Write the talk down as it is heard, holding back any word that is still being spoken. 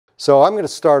So I'm going to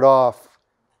start off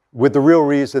with the real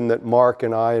reason that Mark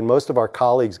and I and most of our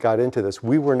colleagues got into this.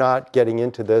 We were not getting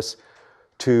into this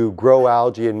to grow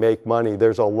algae and make money.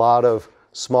 There's a lot of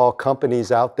small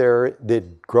companies out there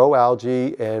that grow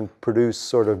algae and produce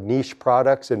sort of niche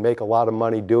products and make a lot of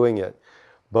money doing it.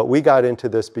 But we got into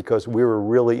this because we were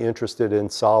really interested in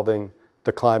solving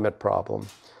the climate problem.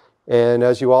 And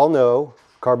as you all know,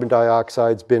 carbon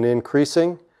dioxide's been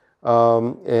increasing.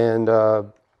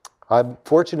 I'm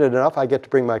fortunate enough, I get to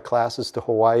bring my classes to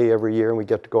Hawaii every year, and we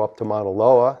get to go up to Mauna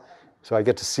Loa. So I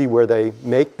get to see where they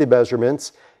make the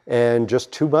measurements. And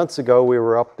just 2 months ago, we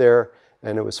were up there,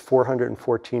 and it was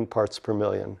 414 parts per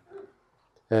million.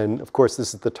 And of course,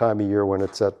 this is the time of year when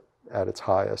it's at its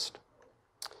highest.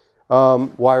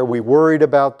 Why are we worried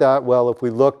about that? Well, if we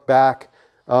look back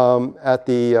at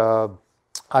the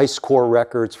ice core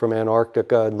records from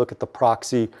Antarctica and look at the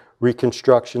proxy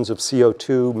reconstructions of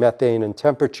CO2, methane, and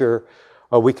temperature,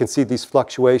 we can see these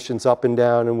fluctuations up and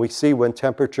down. And we see when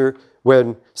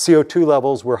CO2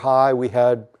 levels were high, we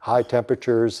had high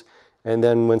temperatures. And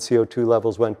then when CO2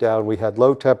 levels went down, we had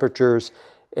low temperatures.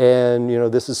 And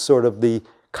this is sort of the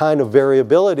kind of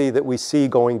variability that we see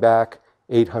going back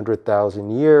 800,000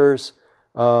 years.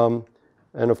 And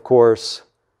of course,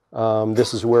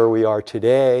 this is where we are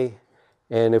today.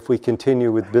 And if we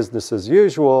continue with business as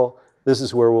usual, this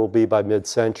is where we'll be by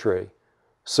mid-century.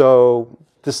 So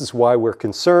this is why we're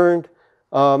concerned.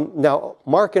 Now,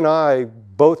 Mark and I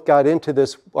both got into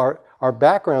this. Our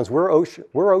backgrounds, we're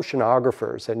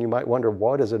oceanographers. And you might wonder,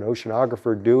 what is an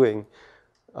oceanographer doing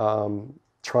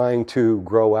trying to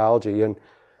grow algae? And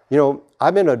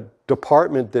I'm in a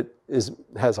department that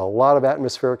has a lot of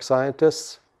atmospheric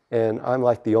scientists. And I'm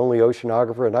like the only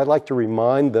oceanographer. And I'd like to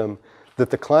remind them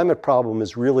that the climate problem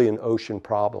is really an ocean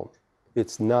problem.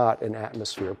 It's not an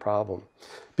atmosphere problem,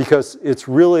 because it's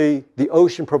really the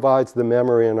ocean provides the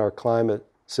memory in our climate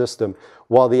system.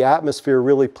 While the atmosphere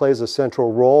really plays a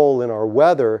central role in our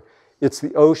weather, it's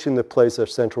the ocean that plays a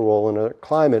central role in our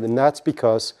climate. And that's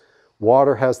because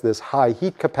water has this high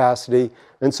heat capacity,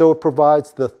 and so it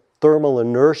provides the thermal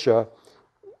inertia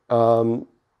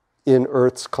in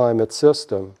Earth's climate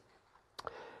system.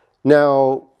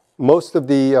 Now, most of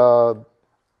the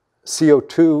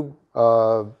CO2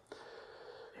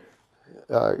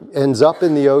 ends up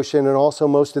in the ocean, and also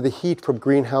most of the heat from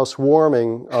greenhouse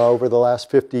warming over the last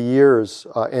 50 years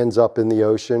ends up in the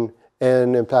ocean.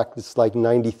 And in fact, it's like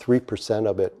 93%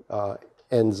 of it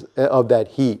of that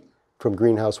heat from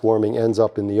greenhouse warming ends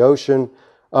up in the ocean.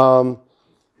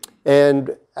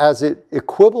 And as it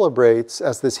equilibrates,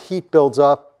 as this heat builds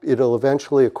up, it'll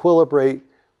eventually equilibrate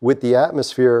with the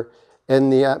atmosphere,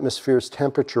 and the atmosphere's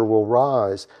temperature will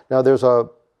rise. Now,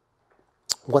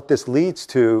 what this leads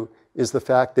to is the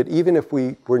fact that even if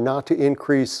we were not to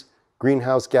increase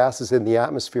greenhouse gases in the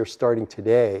atmosphere starting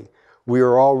today, we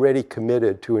are already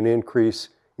committed to an increase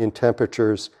in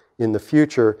temperatures in the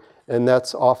future, and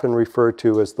that's often referred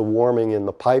to as the warming in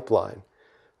the pipeline.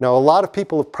 Now, a lot of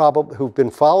people who've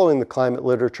been following the climate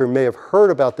literature may have heard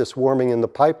about this warming in the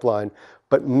pipeline,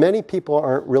 but many people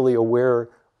aren't really aware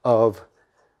of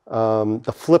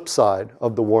the flip side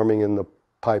of the warming in the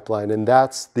pipeline, and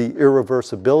that's the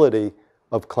irreversibility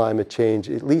of climate change,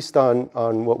 at least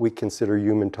on what we consider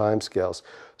human timescales.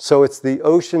 So it's the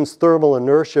ocean's thermal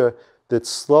inertia that's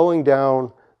slowing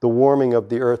down the warming of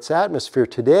the Earth's atmosphere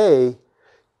today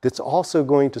that's also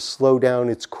going to slow down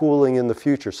its cooling in the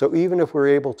future. So even if we're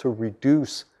able to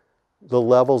reduce the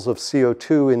levels of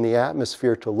CO2 in the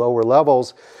atmosphere to lower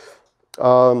levels,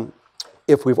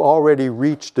 if we've already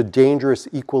reached a dangerous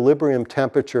equilibrium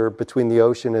temperature between the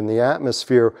ocean and the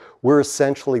atmosphere, we're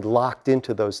essentially locked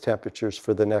into those temperatures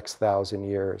for the next 1,000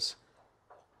 years.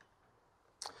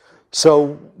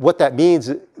 So what that means,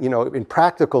 in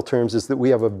practical terms, is that we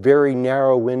have a very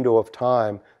narrow window of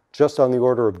time, just on the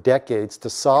order of decades, to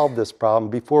solve this problem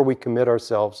before we commit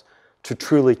ourselves to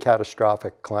truly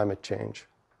catastrophic climate change.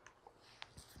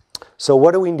 So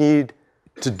what do we need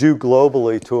to do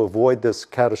globally to avoid this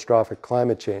catastrophic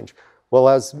climate change? Well,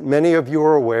 as many of you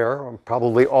are aware, or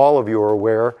probably all of you are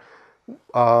aware,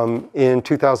 in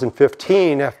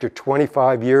 2015, after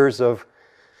 25 years of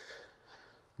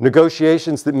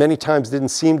negotiations that many times didn't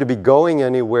seem to be going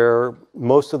anywhere,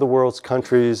 most of the world's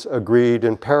countries agreed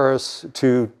in Paris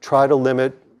to try to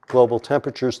limit global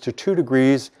temperatures to 2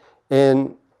 degrees,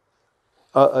 and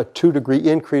a 2-degree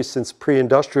increase since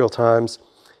pre-industrial times,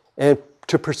 and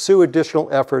to pursue additional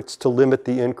efforts to limit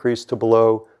the increase to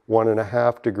below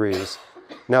 1.5 degrees.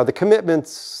 Now, the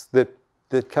commitments that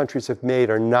countries have made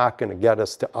are not going to get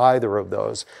us to either of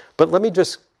those. But let me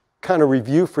just kind of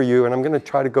review for you, and I'm going to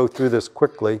try to go through this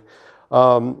quickly.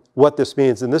 what this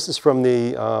means. And this is from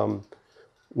the,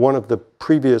 one of the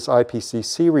previous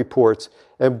IPCC reports.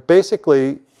 And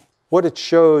basically, what it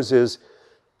shows is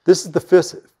this is the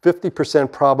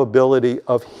 50% probability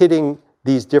of hitting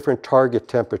these different target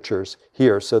temperatures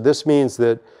here. So this means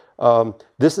that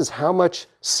this is how much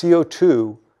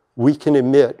CO2 we can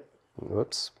emit,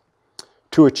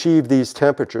 to achieve these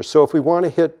temperatures. So if we want to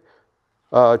hit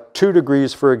 2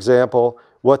 degrees, for example,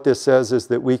 what this says is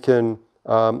that we can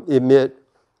emit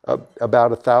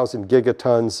about 1,000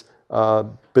 gigatons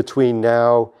between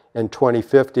now and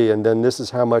 2050, and then this is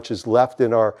how much is left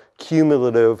in our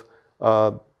cumulative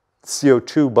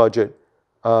CO2 budget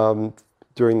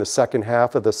during the second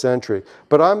half of the century.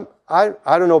 But I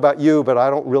don't know about you, but I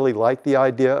don't really like the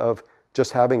idea of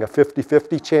just having a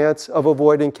 50-50 chance of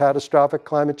avoiding catastrophic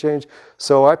climate change.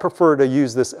 So I prefer to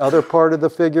use this other part of the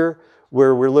figure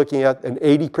where we're looking at an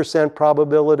 80%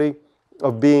 probability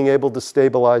of being able to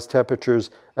stabilize temperatures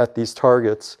at these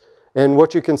targets. And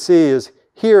what you can see is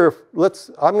here,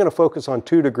 I'm going to focus on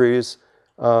 2 degrees,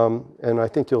 and I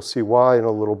think you'll see why in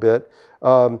a little bit.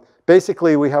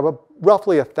 Basically, we have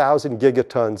roughly 1,000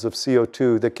 gigatons of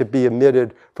CO2 that could be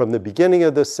emitted from the beginning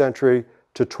of this century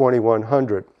to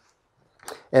 2100.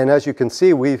 And as you can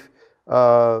see, we've,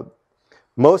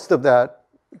 most of that,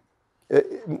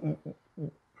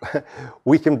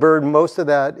 we can burn most of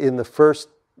that in the first,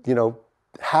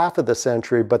 half of the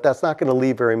century, but that's not going to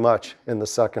leave very much in the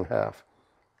second half.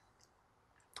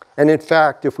 And in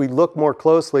fact, if we look more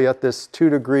closely at this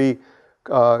 2-degree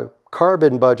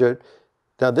carbon budget,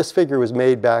 now this figure was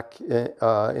made back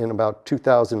in about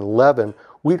 2011,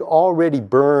 we'd already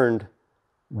burned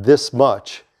this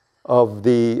much of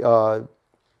the,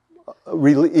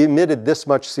 emitted this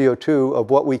much CO2 of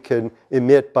what we can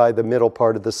emit by the middle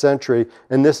part of the century,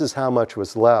 and this is how much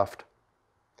was left.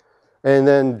 And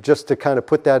then just to kind of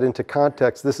put that into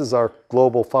context, this is our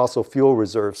global fossil fuel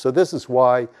reserve. So this is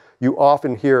why you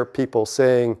often hear people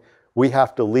saying we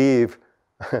have to leave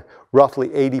roughly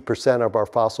 80% of our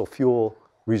fossil fuel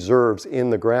reserves in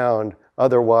the ground,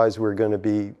 otherwise we're going to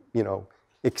be,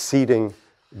 exceeding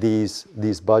these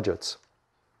budgets.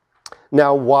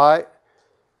 Now, why?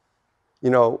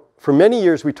 For many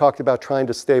years we talked about trying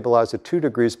to stabilize at 2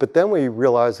 degrees, but then we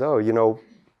realized,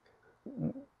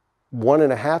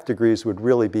 1.5 degrees would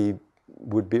really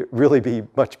be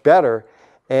much better.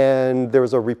 And there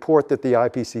was a report that the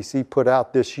IPCC put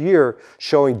out this year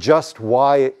showing just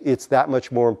why it's that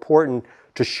much more important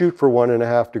to shoot for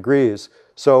 1.5 degrees.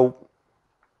 So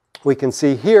we can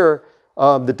see here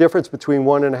the difference between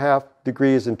 1.5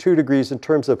 degrees and 2 degrees in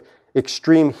terms of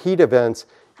extreme heat events.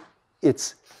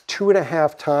 It's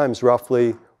 2.5 times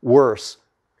roughly worse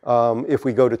if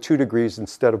we go to 2 degrees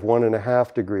instead of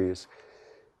 1.5 degrees.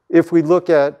 If we look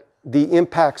at the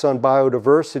impacts on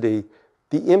biodiversity,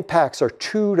 the impacts are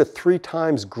 2 to 3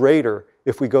 times greater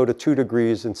if we go to 2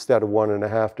 degrees instead of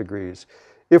 1.5 degrees.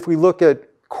 If we look at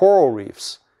coral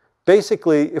reefs,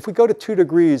 basically, if we go to 2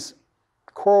 degrees,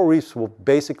 coral reefs will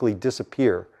basically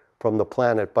disappear from the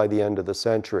planet by the end of the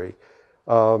century.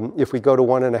 If we go to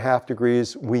 1.5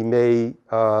 degrees, we may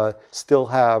still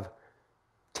have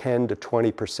 10 to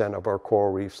 20% of our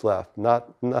coral reefs left.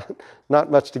 Not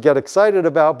much to get excited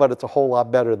about, but it's a whole lot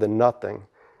better than nothing.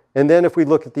 And then if we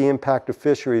look at the impact of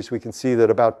fisheries, we can see that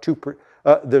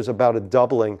there's about a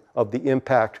doubling of the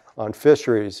impact on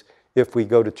fisheries if we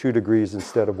go to 2 degrees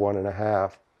instead of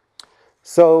 1.5.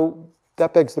 So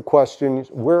that begs the question,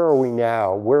 where are we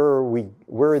now?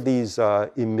 Where are these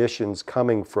emissions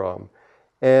coming from?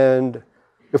 And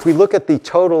if we look at the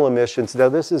total emissions, now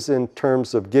this is in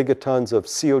terms of gigatons of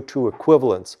CO2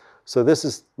 equivalents. So this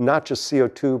is not just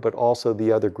CO2, but also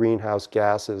the other greenhouse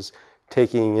gases,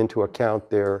 taking into account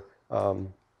their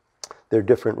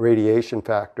different radiation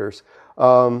factors.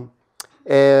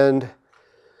 And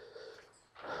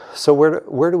so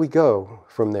where do we go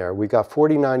from there? We got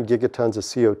 49 gigatons of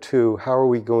CO2. How are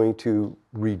we going to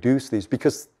reduce these?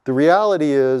 Because the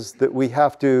reality is that we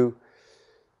have to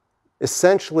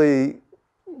essentially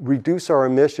reduce our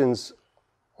emissions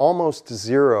almost to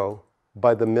zero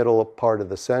by the middle part of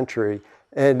the century.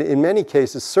 And in many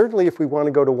cases, certainly if we want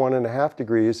to go to 1.5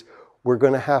 degrees, we're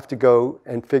going to have to go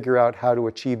and figure out how to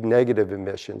achieve negative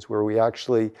emissions, where we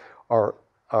actually are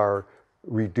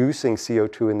reducing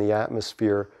CO2 in the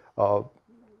atmosphere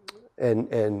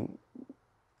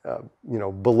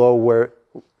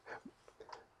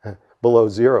below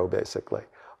zero, basically.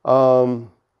 Well,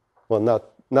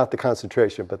 not the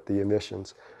concentration, but the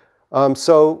emissions.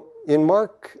 So in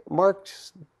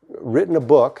Mark's written a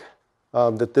book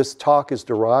that this talk is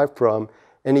derived from,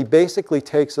 and he basically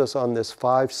takes us on this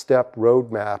 5-step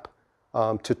roadmap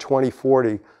to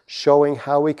 2040, showing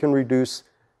how we can reduce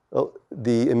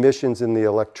the emissions in the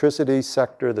electricity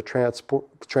sector, the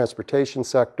transportation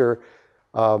sector,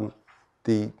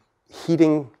 the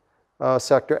heating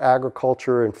sector,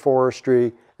 agriculture and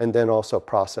forestry, and then also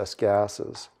processed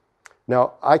gases.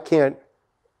 Now, I can't,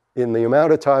 in the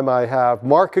amount of time I have,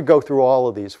 Mark could go through all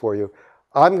of these for you.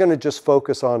 I'm going to just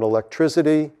focus on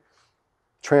electricity,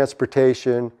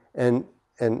 transportation, and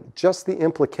just the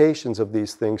implications of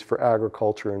these things for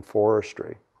agriculture and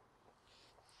forestry.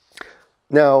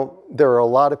 Now, there are a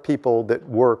lot of people that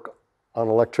work on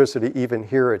electricity, even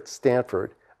here at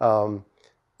Stanford.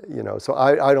 You know, so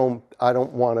I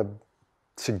don't want to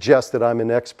suggest that I'm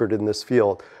an expert in this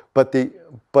field. But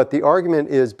the argument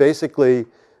is basically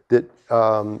that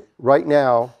right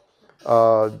now,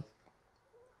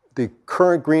 the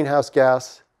current greenhouse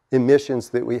gas emissions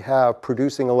that we have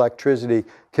producing electricity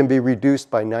can be reduced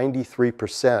by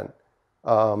 93%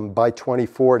 by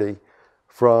 2040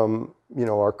 from, you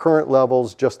know, our current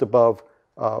levels just above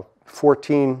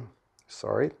 14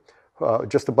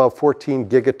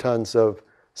 gigatons of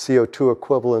CO2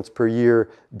 equivalents per year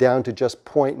down to just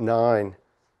 0.9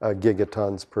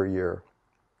 gigatons per year.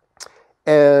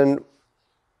 And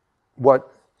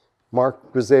what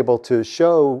Mark was able to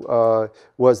show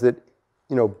was that,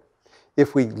 you know,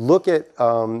 if we look at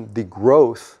the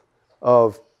growth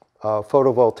of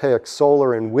photovoltaic,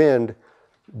 solar, and wind,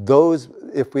 those,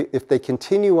 if they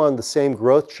continue on the same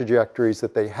growth trajectories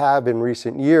that they have in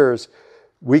recent years,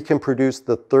 we can produce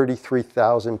the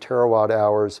 33,000 terawatt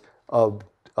hours of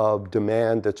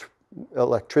demand, that's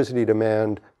electricity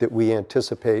demand, that we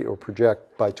anticipate or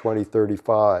project by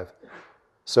 2035.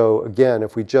 So again,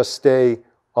 if we just stay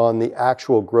on the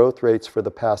actual growth rates for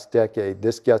the past decade,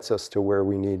 this gets us to where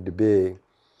we need to be.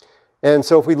 And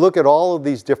so if we look at all of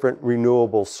these different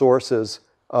renewable sources,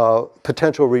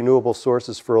 potential renewable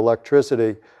sources for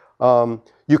electricity,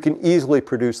 you can easily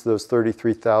produce those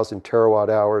 33,000 terawatt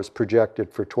hours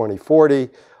projected for 2040.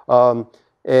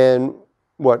 And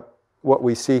what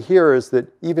we see here is that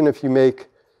even if you make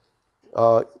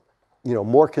you know,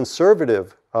 more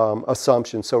conservative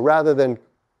assumptions, so rather than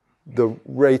the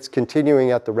rates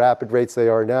continuing at the rapid rates they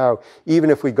are now,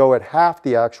 even if we go at half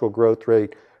the actual growth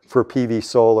rate for PV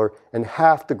solar and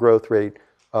half the growth rate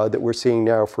that we're seeing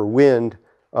now for wind,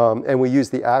 and we use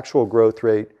the actual growth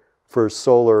rate for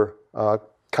solar,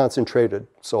 concentrated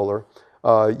solar,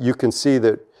 you can see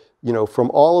that, you know, from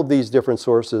all of these different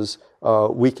sources,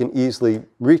 we can easily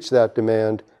reach that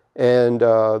demand. And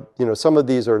you know, some of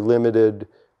these are limited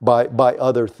by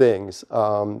other things.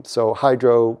 So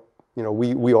hydro, you know,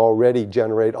 we already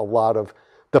generate a lot of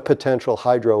the potential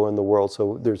hydro in the world,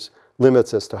 so there's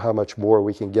limits as to how much more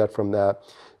we can get from that.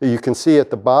 You can see at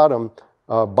the bottom,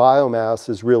 biomass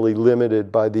is really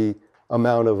limited by the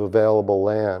amount of available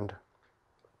land.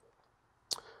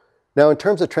 Now, in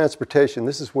terms of transportation,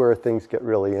 this is where things get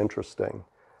really interesting.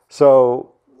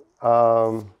 So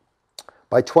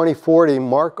by 2040,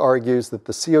 Mark argues that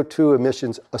the CO2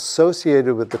 emissions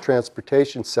associated with the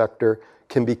transportation sector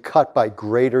can be cut by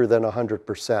greater than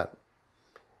 100%.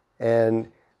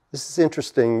 And this is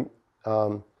interesting.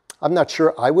 I'm not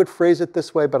sure I would phrase it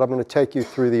this way, but I'm going to take you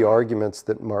through the arguments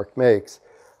that Mark makes.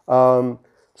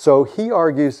 So he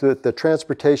argues that the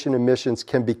transportation emissions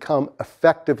can become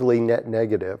effectively net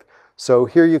negative. So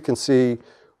here you can see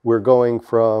we're going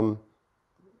from,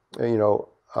 you know,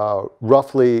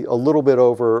 roughly a little bit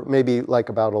over, maybe like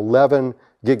about 11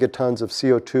 gigatons of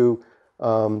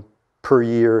CO2 per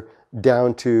year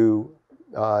down to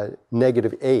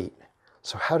 -8.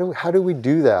 So how do we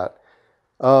do that?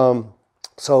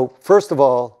 So first of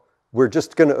all, we're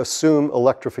just going to assume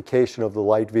electrification of the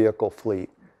light vehicle fleet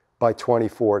by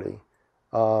 2040.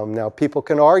 Now, people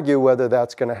can argue whether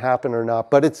that's going to happen or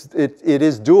not, but it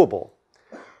is doable.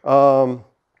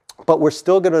 But we're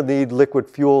still going to need liquid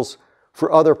fuels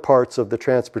for other parts of the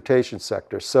transportation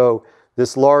sector. So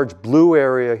this large blue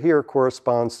area here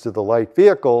corresponds to the light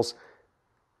vehicles,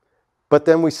 but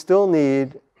then we still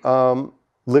need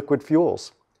liquid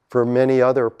fuels for many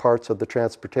other parts of the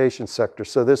transportation sector.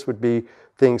 So this would be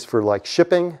things for like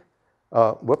shipping,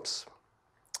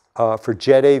 for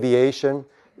jet aviation.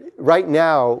 Right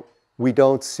now, we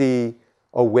don't see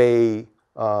a way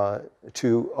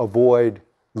to avoid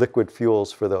liquid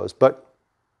fuels for those, but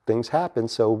things happen,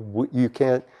 so you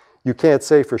can't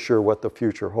say for sure what the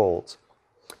future holds.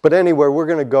 But anyway, we're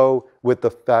going to go with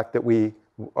the fact that we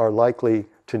are likely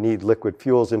to need liquid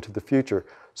fuels into the future.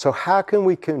 So how can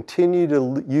we continue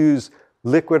to use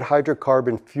liquid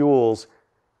hydrocarbon fuels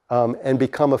and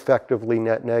become effectively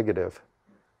net negative?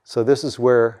 So this is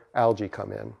where algae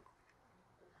come in.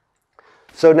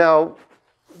 So now,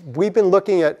 we've been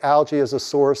looking at algae as a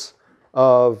source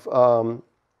of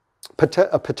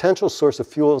a potential source of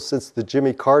fuel since the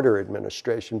Jimmy Carter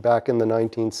administration back in the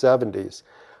 1970s.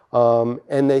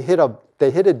 And they hit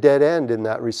a dead end in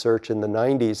that research in the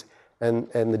 90s, and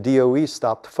the DOE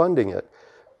stopped funding it.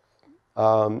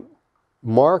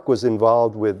 Mark was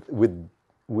involved with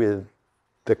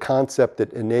the concept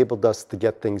that enabled us to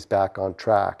get things back on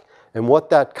track. And what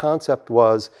that concept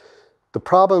was, the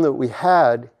problem that we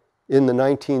had in the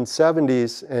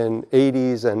 1970s and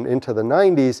 80s and into the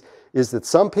 90s is that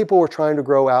some people were trying to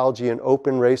grow algae in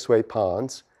open raceway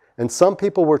ponds, and some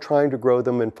people were trying to grow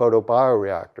them in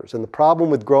photobioreactors. And the problem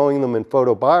with growing them in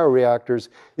photobioreactors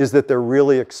is that they're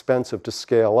really expensive to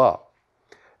scale up.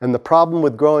 And the problem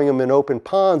with growing them in open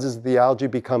ponds is that the algae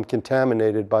become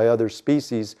contaminated by other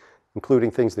species,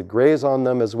 including things that graze on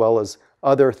them, as well as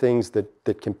other things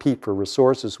that compete for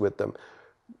resources with them.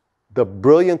 The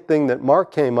brilliant thing that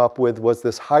Mark came up with was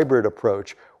this hybrid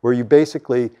approach, where you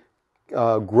basically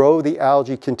grow the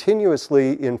algae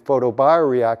continuously in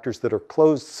photobioreactors that are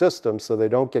closed systems so they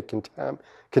don't get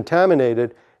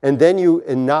contaminated, and then you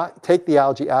take the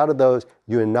algae out of those,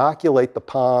 you inoculate the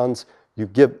ponds, you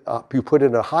put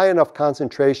in a high enough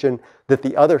concentration that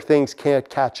the other things can't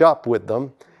catch up with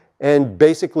them, and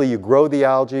basically you grow the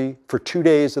algae for 2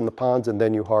 days in the ponds and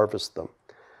then you harvest them.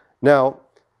 Now,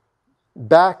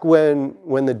 back when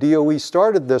the DOE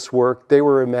started this work, they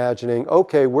were imagining,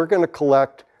 okay, we're going to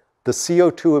collect the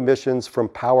CO2 emissions from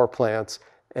power plants,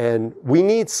 and we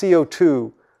need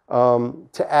CO2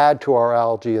 to add to our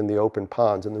algae in the open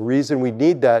ponds. And the reason we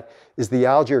need that is the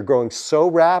algae are growing so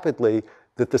rapidly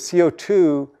that the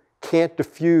CO2 can't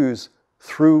diffuse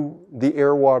through the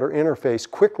air-water interface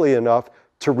quickly enough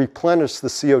to replenish the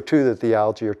CO2 that the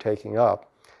algae are taking up.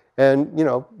 And, you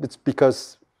know, it's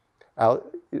because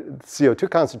CO2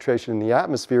 concentration in the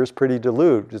atmosphere is pretty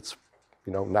dilute. It's,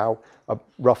 you know, now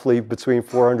roughly between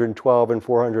 412 and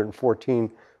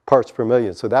 414 parts per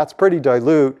million. So that's pretty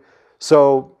dilute.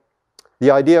 So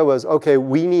the idea was, okay,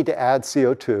 we need to add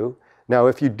CO2. Now,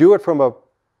 if you do it from a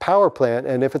power plant,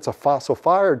 and if it's a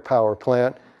fossil-fired power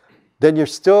plant, then you're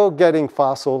still getting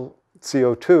fossil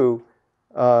CO2,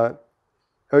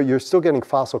 or you're still getting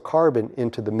fossil carbon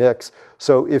into the mix.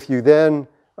 So if you then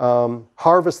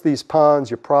harvest these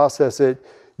ponds, you process it,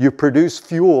 you produce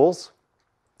fuels.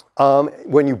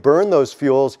 When you burn those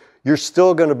fuels, you're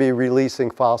still going to be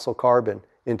releasing fossil carbon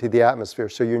into the atmosphere.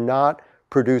 So you're not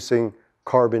producing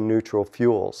carbon neutral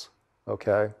fuels,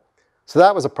 okay? So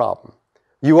that was a problem.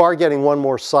 You are getting one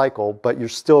more cycle, but you're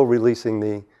still releasing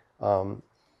the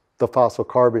fossil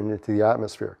carbon into the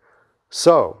atmosphere.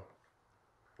 So,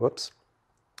 whoops.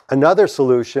 Another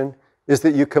solution is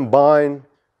that you combine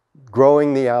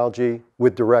growing the algae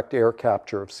with direct air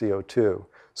capture of CO2.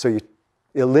 So you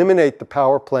eliminate the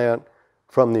power plant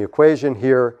from the equation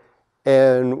here,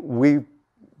 and we've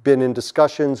been in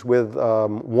discussions with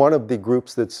one of the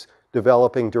groups that's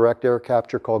developing direct air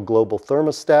capture called Global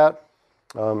Thermostat.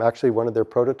 Actually, one of their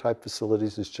prototype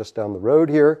facilities is just down the road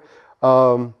here.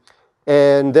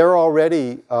 And they're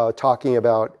already talking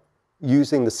about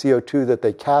using the CO2 that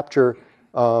they capture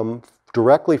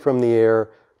directly from the air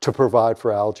to provide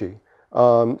for algae.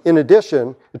 In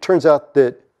addition, it turns out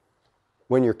that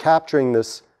when you're capturing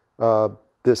this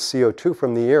CO2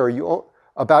 from the air,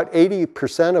 about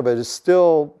 80% of it is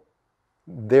still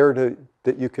there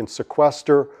that you can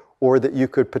sequester or that you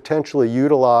could potentially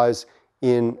utilize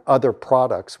in other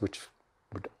products, which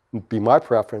would be my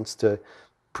preference, to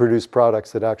produce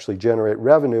products that actually generate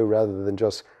revenue rather than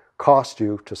just cost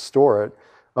you to store it.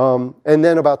 And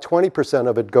then about 20%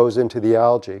 of it goes into the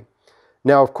algae.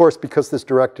 Now, of course, because this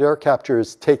direct air capture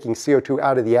is taking CO2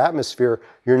 out of the atmosphere,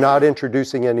 you're not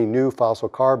introducing any new fossil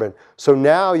carbon. So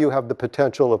now you have the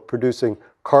potential of producing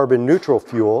carbon neutral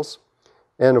fuels.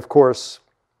 And of course,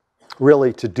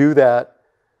 really to do that,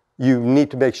 you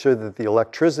need to make sure that the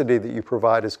electricity that you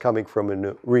provide is coming from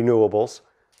renewables.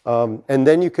 And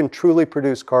then you can truly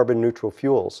produce carbon neutral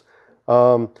fuels.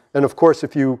 And of course,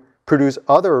 if you produce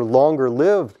other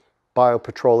longer-lived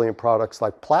biopetroleum products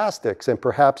like plastics and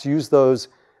perhaps use those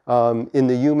in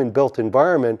the human-built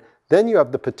environment, then you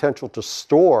have the potential to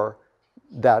store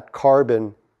that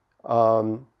carbon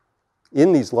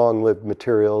in these long-lived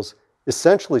materials,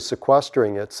 essentially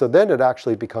sequestering it. So then it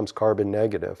actually becomes carbon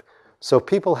negative. So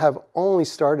people have only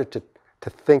started to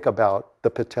think about the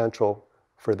potential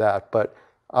for that. But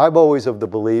I'm always of the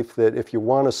belief that if you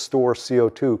want to store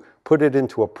CO2, put it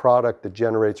into a product that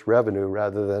generates revenue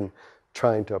rather than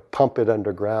trying to pump it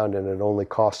underground and it only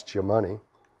costs you money.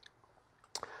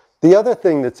 The other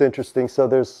thing that's interesting, so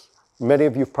there's many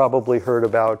of you have probably heard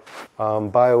about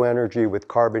bioenergy with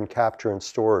carbon capture and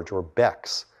storage, or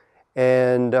BECCS.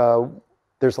 And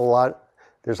there's a lot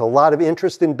of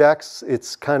interest in BECCS.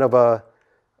 It's kind of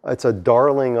it's a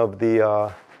darling of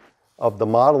the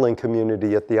modeling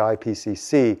community at the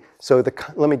IPCC. So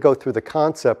let me go through the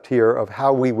concept here of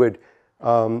how we would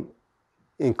do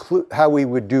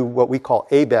what we call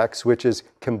ABECCS, which is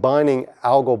combining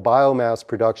algal biomass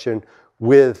production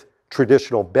with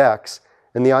traditional BECCS.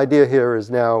 And the idea here is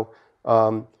now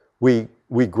we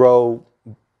grow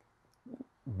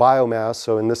biomass.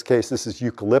 So in this case, this is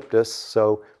eucalyptus.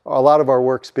 So a lot of our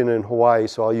work's been in Hawaii,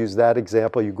 so I'll use that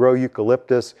example. You grow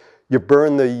eucalyptus, you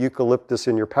burn the eucalyptus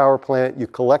in your power plant, you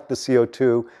collect the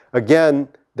CO2. Again,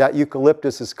 that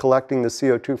eucalyptus is collecting the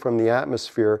CO2 from the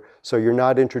atmosphere, so you're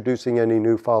not introducing any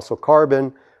new fossil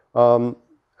carbon.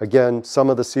 Again, some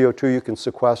of the CO2 you can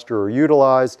sequester or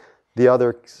utilize. The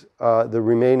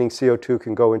remaining CO2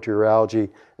 can go into your algae.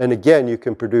 And again, you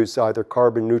can produce either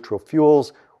carbon neutral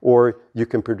fuels or you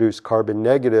can produce carbon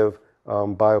negative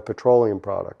biopetroleum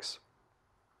products.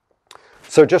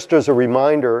 So just as a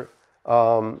reminder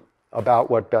about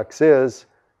what BECCS is,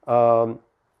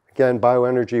 again,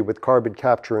 bioenergy with carbon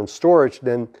capture and storage,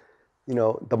 then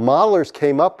the modelers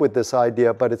came up with this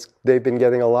idea, but they've been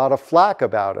getting a lot of flack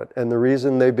about it. And the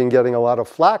reason they've been getting a lot of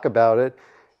flack about it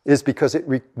is because it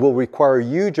will require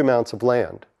huge amounts of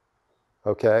land,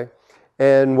 okay?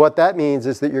 And what that means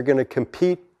is that you're going to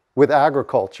compete with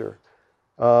agriculture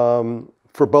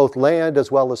for both land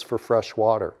as well as for fresh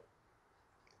water.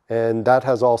 And that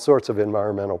has all sorts of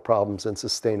environmental problems and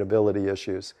sustainability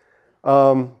issues.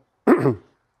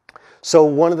 So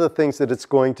one of the things that it's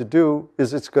going to do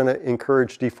is it's going to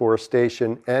encourage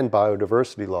deforestation and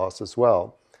biodiversity loss as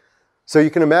well. So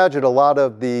you can imagine a lot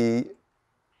of the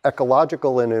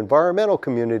ecological and environmental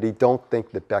community don't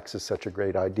think that BECCS is such a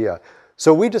great idea.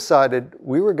 So we decided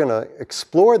we were going to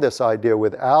explore this idea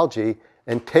with algae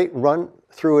and run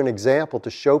through an example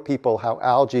to show people how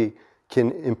algae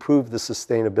can improve the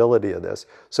sustainability of this.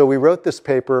 So we wrote this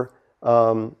paper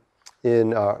in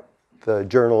the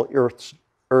journal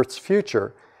Earth's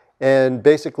Future, and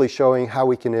basically showing how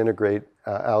we can integrate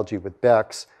algae with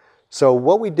BECCS. So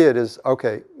what we did is,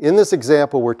 okay, in this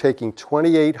example, we're taking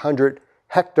 2,800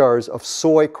 hectares of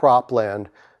soy cropland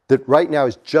that right now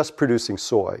is just producing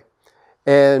soy.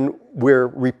 And we're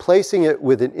replacing it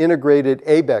with an integrated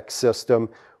ABECCS system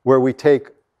where we take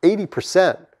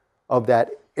 80% of that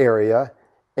area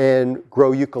and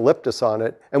grow eucalyptus on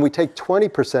it, and we take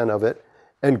 20% of it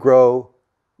and grow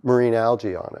marine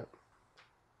algae on it.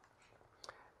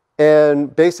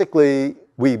 And basically,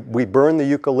 we burn the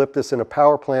eucalyptus in a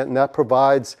power plant, and that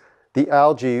provides the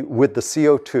algae with the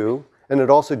CO2, and it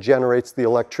also generates the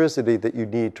electricity that you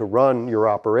need to run your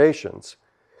operations.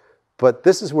 But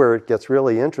this is where it gets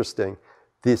really interesting.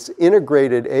 This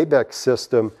integrated ABECCS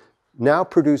system now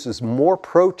produces more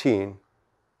protein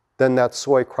than that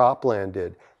soy cropland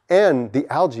did. And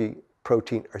the algae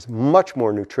protein is much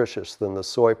more nutritious than the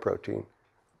soy protein.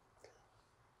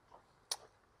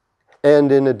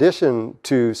 And in addition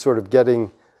to sort of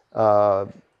getting the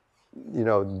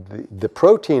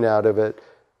protein out of it,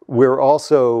 we're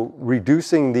also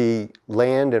reducing the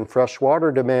land and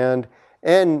freshwater demand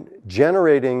and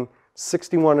generating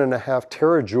 61.5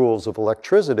 terajoules of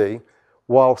electricity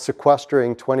while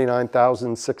sequestering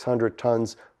 29,600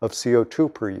 tons of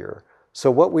CO2 per year. So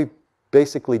what we've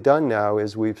basically done now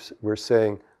is we're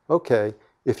saying, okay,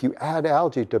 if you add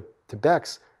algae to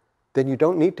BECCS, then you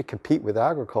don't need to compete with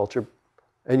agriculture,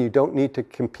 and you don't need to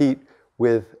compete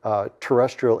with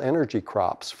terrestrial energy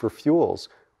crops for fuels.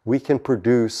 We can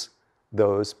produce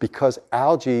those because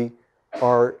algae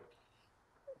are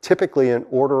typically an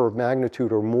order of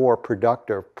magnitude or more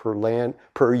productive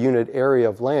per unit area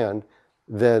of land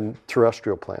than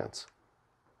terrestrial plants.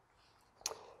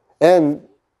 And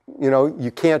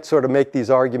you can't sort of make these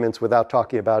arguments without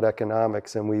talking about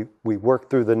economics, and we work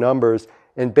through the numbers,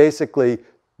 and basically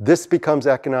this becomes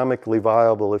economically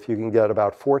viable if you can get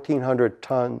about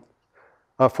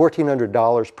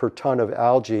 $1,400 per ton of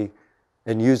algae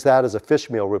and use that as a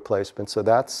fish meal replacement. So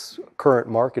that's current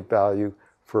market value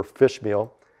for fish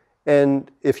meal. And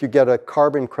if you get a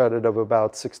carbon credit of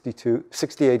about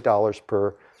 $68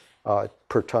 per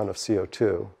ton of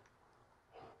CO2.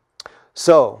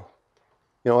 So,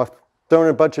 I've thrown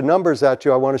a bunch of numbers at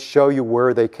you. I want to show you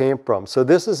where they came from. So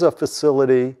this is a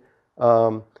facility.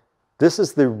 This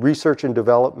is the research and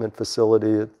development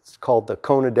facility. It's called the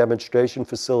Kona Demonstration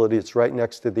Facility. It's right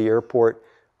next to the airport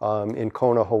in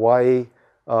Kona, Hawaii.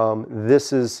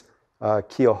 This is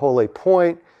Keauhole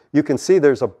Point. You can see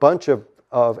there's a bunch of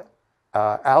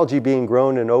algae being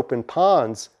grown in open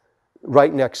ponds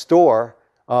right next door,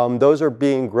 those are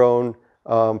being grown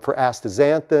for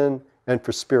astaxanthin and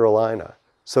for spirulina.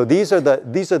 So these are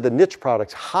the niche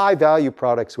products, high value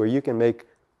products where you can make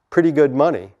pretty good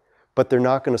money, but they're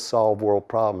not going to solve world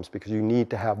problems because you need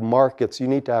to have markets, you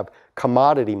need to have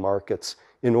commodity markets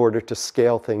in order to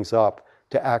scale things up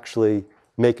to actually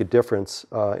make a difference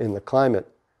in the climate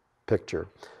picture.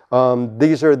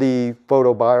 These are the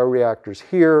photobioreactors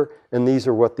here, and these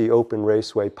are what the open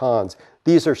raceway ponds.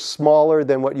 These are smaller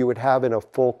than what you would have in a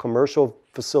full commercial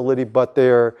facility, but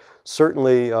they're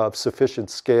certainly of sufficient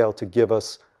scale to give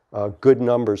us good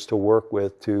numbers to work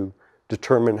with to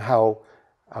determine how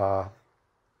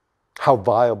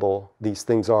viable these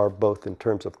things are, both in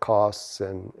terms of costs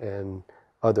and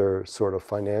other sort of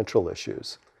financial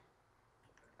issues.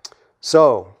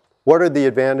 So, what are the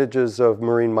advantages of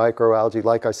marine microalgae?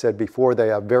 Like I said before, they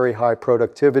have very high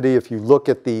productivity. If you look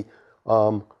at the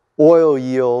oil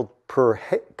yield per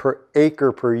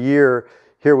acre per year,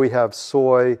 here we have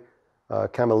soy,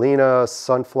 camelina,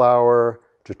 sunflower,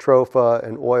 jatropha,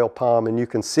 and oil palm. And you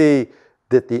can see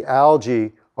that the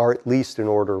algae are at least an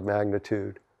order of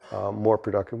magnitude more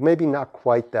productive. Maybe not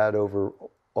quite that over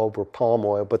palm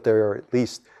oil, but they are at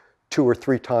least 2 or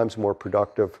 3 times more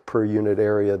productive per unit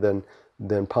area than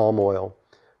palm oil.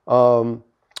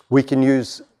 We can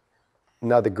use,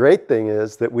 now the great thing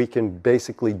is that we can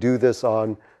basically do this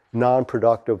on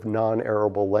non-productive,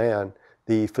 non-arable land.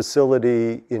 The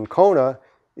facility in Kona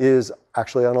is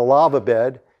actually on a lava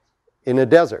bed in a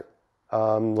desert,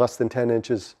 less than 10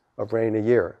 inches of rain a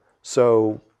year.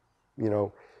 So, you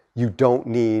know, you don't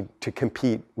need to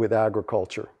compete with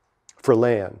agriculture for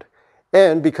land.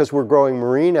 And because we're growing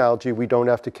marine algae, we don't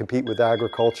have to compete with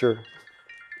agriculture.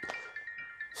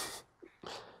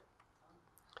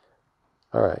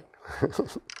 All right.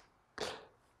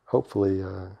 Hopefully,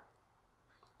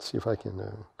 see if I can.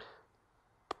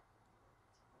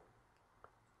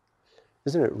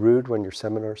 Isn't it rude when your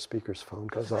seminar speaker's phone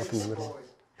goes off in the middle?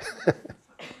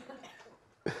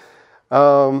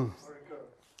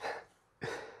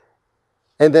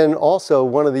 And then also,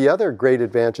 one of the other great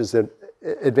advantages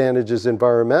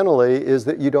environmentally is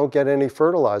that you don't get any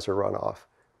fertilizer runoff.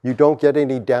 You don't get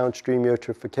any downstream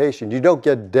eutrophication. You don't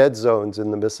get dead zones in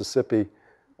the Mississippi,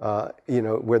 you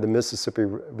know, where the Mississippi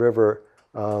River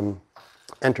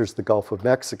enters the Gulf of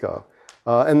Mexico.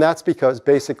 And that's because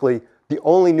basically the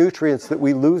only nutrients that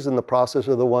we lose in the process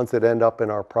are the ones that end up in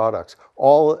our products.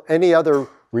 Any other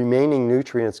remaining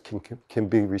nutrients can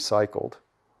be recycled.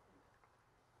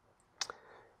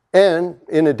 And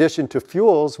in addition to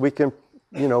fuels, we can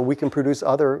produce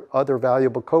other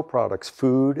valuable co-products,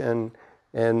 food and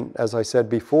as I said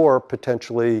before,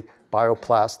 potentially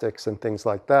bioplastics and things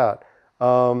like that.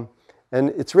 And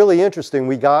it's really interesting.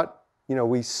 We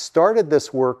started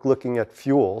this work looking at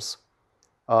fuels,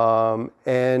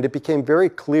 and it became very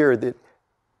clear that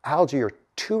algae are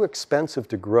too expensive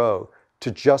to grow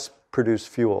to just produce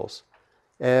fuels.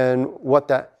 And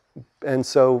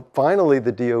so finally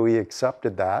the DOE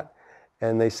accepted that,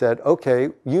 and they said, okay,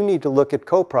 you need to look at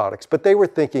co-products. But they were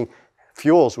thinking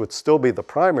fuels would still be the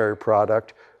primary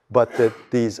product, but that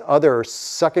these other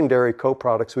secondary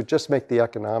co-products would just make the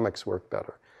economics work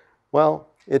better. Well,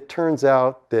 it turns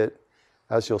out that,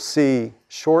 as you'll see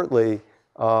shortly,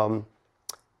 the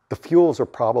fuels are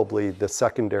probably the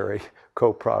secondary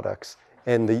co-products.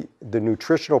 And the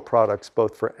nutritional products,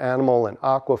 both for animal and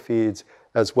aqua feeds,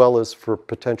 as well as for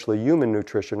potentially human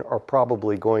nutrition, are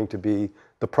probably going to be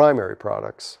the primary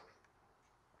products.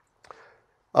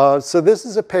 So this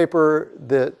is a paper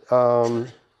that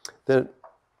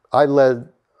I led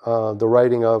the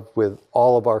writing of with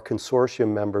all of our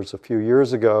consortium members a few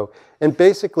years ago. And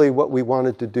basically what we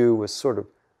wanted to do was sort of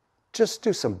just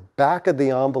do some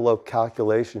back-of-the-envelope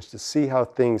calculations to see how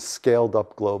things scaled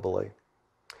up globally.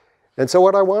 And so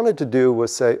what I wanted to do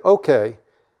was say, okay,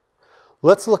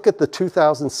 let's look at the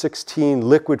 2016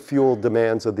 liquid fuel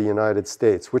demands of the United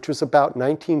States, which was about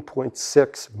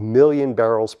 19.6 million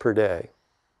barrels per day.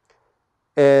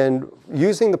 And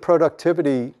using the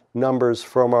productivity numbers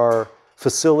from our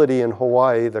facility in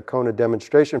Hawaii, the Kona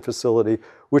demonstration facility,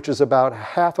 which is about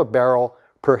half a barrel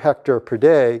per hectare per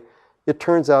day, it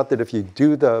turns out that if you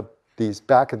do these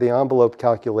back-of-the-envelope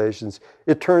calculations,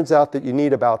 it turns out that you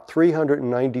need about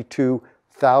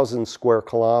 392,000 square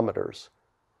kilometers.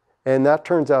 And that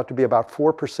turns out to be about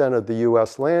 4% of the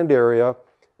US land area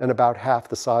and about half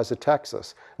the size of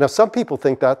Texas. Now, some people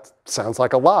think that sounds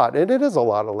like a lot, and it is a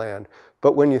lot of land.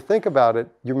 But when you think about it,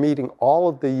 you're meeting all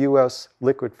of the US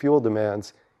liquid fuel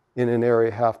demands in an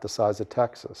area half the size of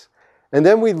Texas. And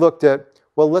then we looked at,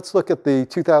 well, let's look at the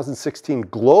 2016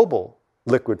 global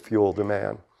liquid fuel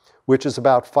demand, which is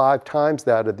about 5 times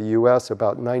that of the US,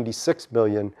 about 96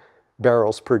 million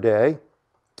barrels per day.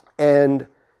 And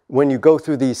when you go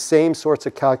through these same sorts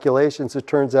of calculations, it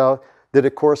turns out that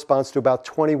it corresponds to about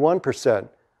 21%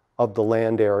 of the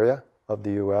land area of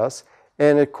the US,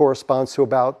 and it corresponds to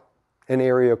about an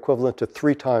area equivalent to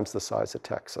 3 times the size of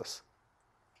Texas.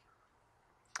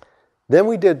 Then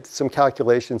we did some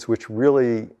calculations which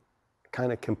really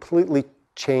kind of completely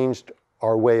changed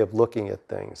our way of looking at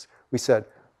things. We said,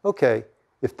 okay,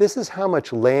 if this is how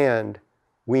much land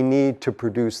we need to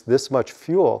produce this much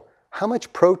fuel, how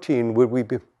much protein would we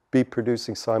be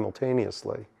producing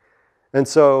simultaneously? And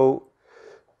so,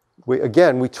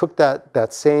 we took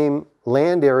that same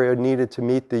land area needed to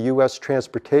meet the US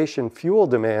transportation fuel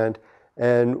demand,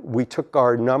 and we took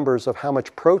our numbers of how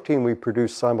much protein we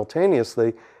produced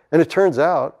simultaneously, and it turns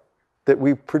out that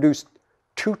we produced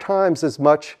 2 times as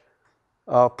much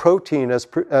protein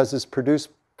as is produced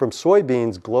from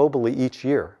soybeans globally each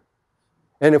year.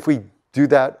 And if we do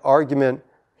that argument,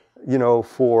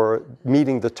 for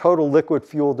meeting the total liquid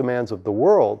fuel demands of the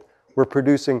world, we're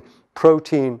producing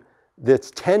protein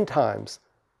that's 10 times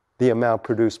the amount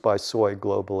produced by soy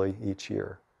globally each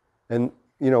year. And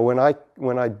when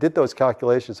I did those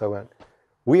calculations, I went,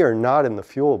 we are not in the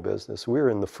fuel business, we're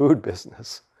in the food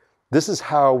business. This is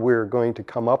how we're going to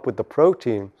come up with the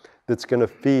protein that's going to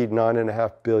feed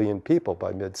 9.5 billion people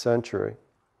by mid-century.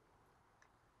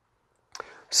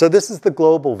 So this is the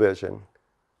global vision.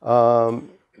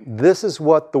 This is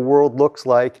what the world looks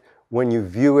like when you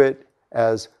view it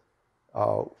as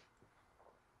a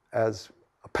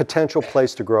potential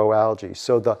place to grow algae.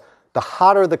 So the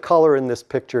hotter the color in this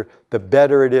picture, the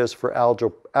better it is for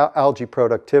algae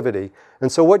productivity. And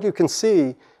so what you can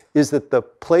see is that the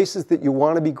places that you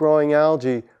want to be growing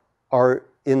algae are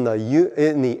in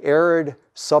the arid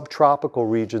subtropical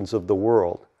regions of the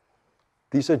world.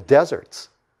 These are deserts,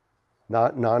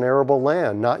 not non-arable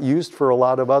land, not used for a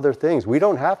lot of other things. We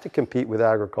don't have to compete with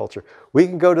agriculture. We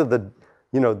can go to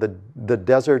the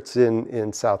deserts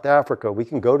in South Africa. We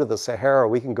can go to the Sahara.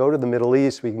 We can go to the Middle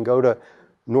East. We can go to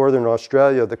northern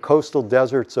Australia, the coastal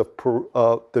deserts of Peru,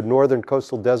 the northern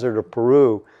coastal desert of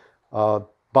Peru,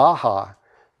 Baja.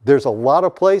 There's a lot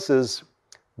of places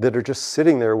that are just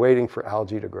sitting there waiting for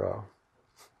algae to grow.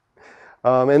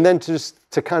 And then just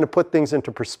to kind of put things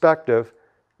into perspective,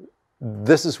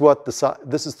 this is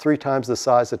 3 times the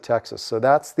size of Texas. So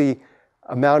that's the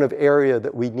amount of area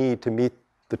that we need to meet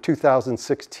the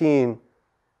 2016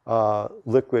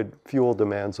 liquid fuel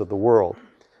demands of the world.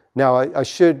 Now, I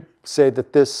should say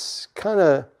that this kind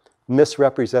of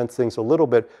misrepresents things a little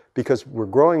bit because we're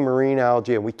growing marine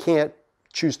algae and we can't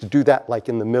choose to do that like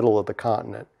in the middle of the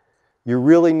continent. You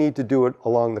really need to do it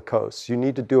along the coast. You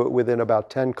need to do it within about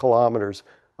 10 kilometers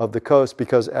of the coast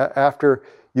because after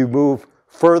you move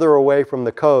further away from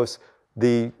the coast,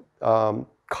 the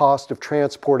cost of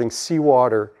transporting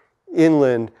seawater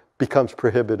inland becomes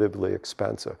prohibitively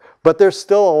expensive. But there's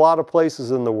still a lot of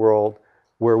places in the world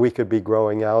where we could be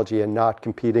growing algae and not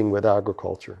competing with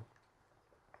agriculture.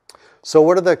 So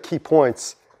what are the key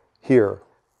points here?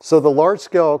 So the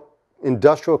large-scale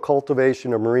industrial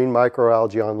cultivation of marine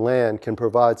microalgae on land can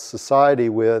provide society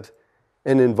with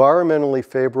an environmentally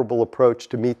favorable approach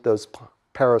to meet those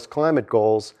Paris climate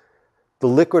goals. The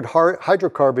liquid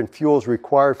hydrocarbon fuels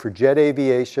required for jet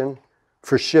aviation,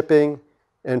 for shipping,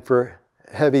 and for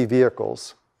heavy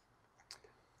vehicles.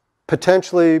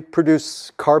 Potentially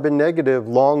produce carbon negative,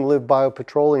 long-lived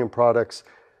biopetroleum products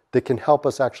that can help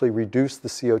us actually reduce the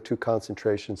CO2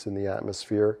 concentrations in the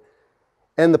atmosphere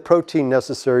and the protein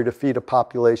necessary to feed a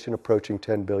population approaching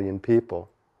 10 billion people.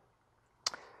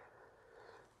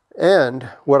 And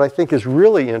what I think is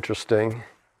really interesting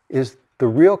is the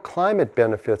real climate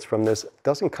benefits from this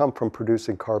doesn't come from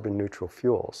producing carbon neutral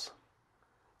fuels.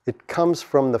 It comes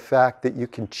from the fact that you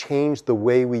can change the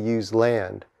way we use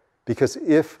land. Because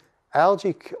if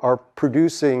algae are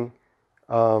producing,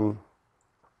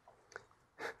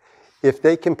 if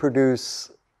they can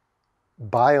produce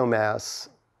biomass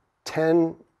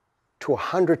 10 to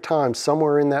 100 times,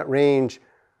 somewhere in that range,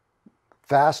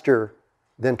 faster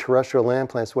than terrestrial land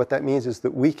plants, what that means is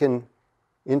that we can,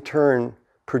 in turn,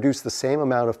 produce the same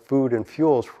amount of food and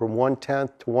fuels from 1/10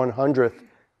 to 1/100th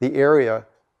the area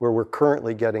where we're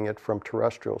currently getting it from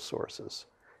terrestrial sources.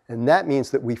 And that means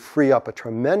that we free up a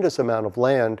tremendous amount of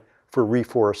land for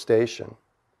reforestation.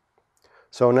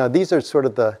 So now these are sort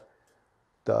of the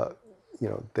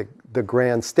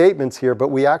grand statements here, but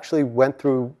we actually went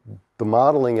through the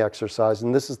modeling exercise,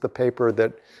 and this is the paper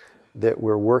that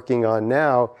we're working on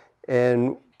now.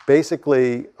 And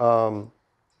basically,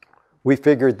 we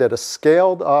figured that a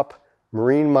scaled up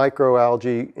marine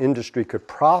microalgae industry could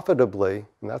profitably,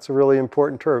 and that's a really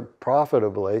important term,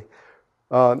 profitably,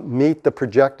 meet the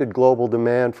projected global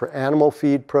demand for animal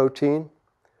feed protein,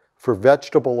 for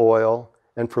vegetable oil,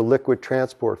 and for liquid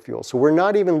transport fuel. So we're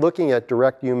not even looking at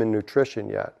direct human nutrition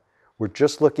yet. We're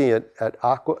just looking at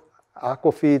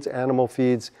aqua feeds, animal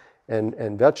feeds,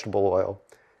 and vegetable oil.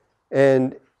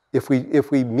 And if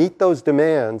we meet those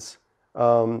demands,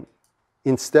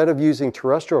 instead of using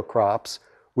terrestrial crops,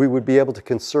 we would be able to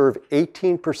conserve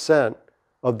 18%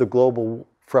 of the global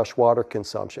fresh water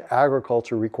consumption.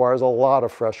 Agriculture requires a lot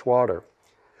of fresh water.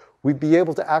 We'd be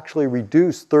able to actually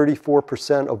reduce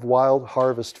 34% of wild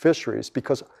harvest fisheries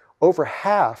because over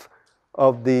half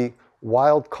of the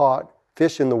wild caught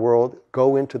fish in the world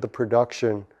go into the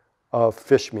production of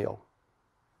fish meal.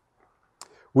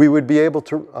 We would be able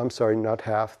to, I'm sorry, not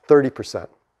half, 30%.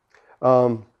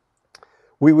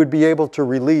 We would be able to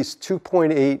release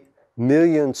 2.8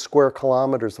 million square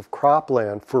kilometers of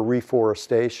cropland for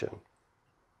reforestation.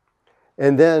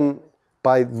 And then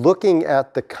by looking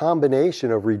at the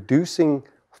combination of reducing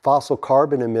fossil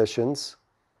carbon emissions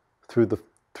through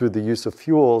the use of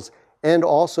fuels and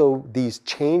also these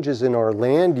changes in our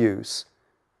land use,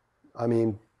 I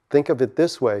mean, think of it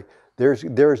this way.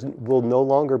 There will no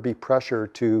longer be pressure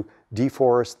to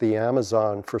deforest the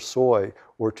Amazon for soy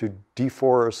or to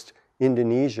deforest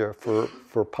Indonesia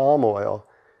for palm oil.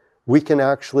 We can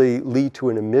actually lead to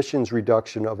an emissions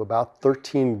reduction of about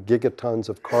 13 gigatons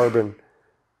of carbon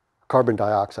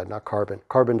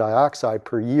dioxide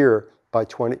per year by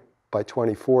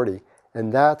 2040.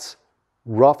 And that's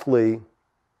roughly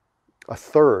a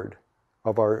third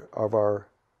of our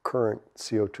current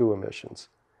CO2 emissions.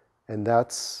 And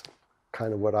that's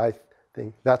kind of what I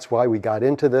think. That's why we got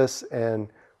into this, and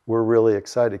we're really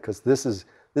excited because this is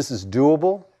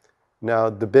doable.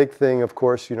 Now, the big thing, of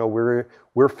course, you know,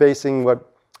 we're facing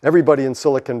what everybody in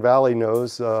Silicon Valley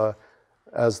knows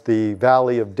as the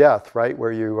valley of death, right?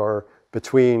 Where you are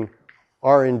between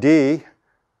R&D,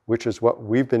 which is what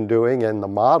we've been doing, and the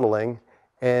modeling,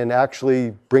 and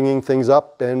actually bringing things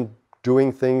up and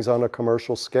doing things on a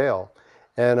commercial scale.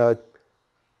 And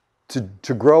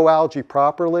to grow algae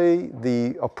properly,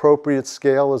 the appropriate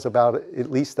scale is about at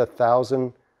least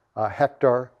 1,000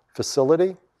 hectare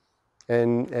facility.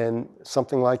 And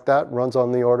something like that runs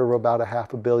on the order of about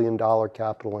 $500 million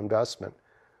capital investment.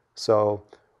 So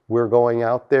we're going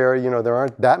out there. You know, there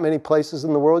aren't that many places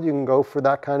in the world you can go for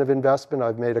that kind of investment.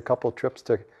 I've made a couple trips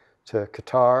to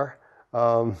Qatar,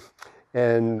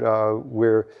 and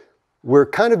we're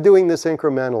kind of doing this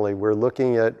incrementally. We're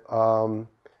looking at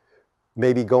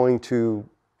maybe going to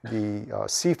the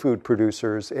seafood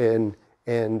producers and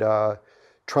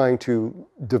trying to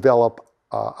develop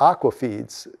aqua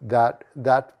feeds that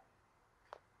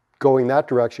going that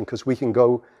direction, because we can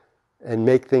go and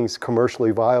make things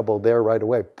commercially viable there right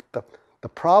away. The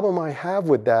problem I have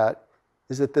with that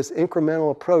is that this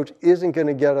incremental approach isn't going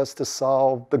to get us to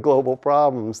solve the global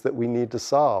problems that we need to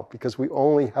solve, because we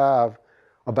only have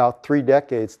about 3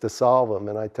 decades to solve them.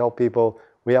 And I tell people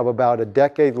we have about a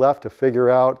decade left to figure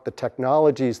out the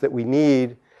technologies that we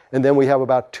need, and then we have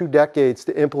about 2 decades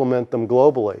to implement them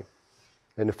globally.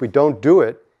 And if we don't do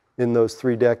it in those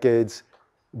 3 decades,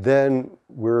 then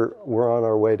we're on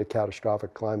our way to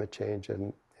catastrophic climate change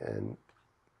and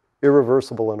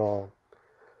irreversible and all.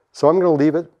 So I'm going to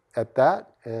leave it at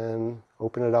that and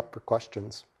open it up for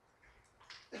questions.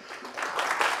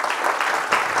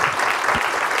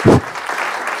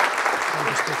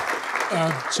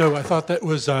 So I thought that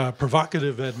was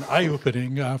provocative and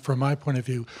eye-opening from my point of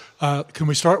view. Can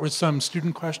we start with some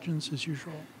student questions as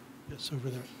usual? Yes, over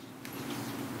there.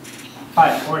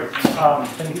 Hi, Corey.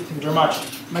 Thank you very much.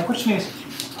 My question is,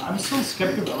 I'm still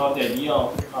skeptical about the idea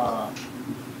of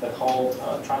the whole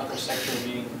transport sector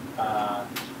being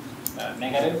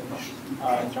negative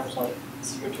in terms of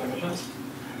CO2 emissions.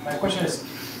 My question is,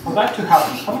 for that to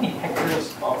happen, how many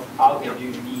hectares of algae do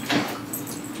you need to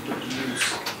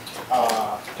produce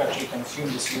to actually consume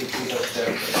the CO2 that the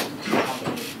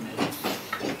company makes?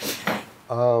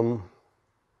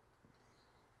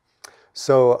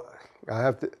 So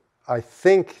I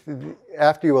think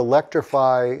after you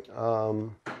electrify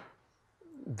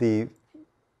the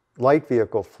light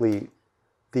vehicle fleet,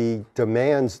 the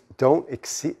demands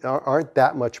aren't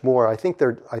that much more. I think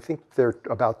they're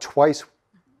about twice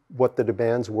what the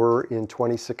demands were in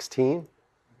 2016.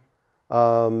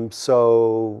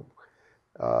 So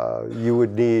you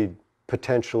would need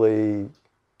potentially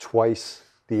twice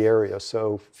the area.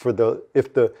 So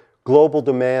if the global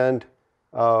demand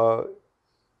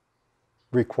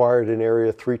required an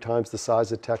area 3 times the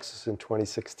size of Texas in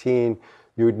 2016,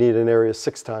 you would need an area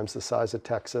 6 times the size of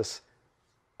Texas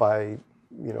by,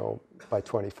 by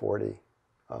 2040.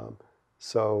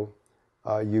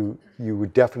 You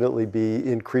would definitely be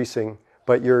increasing,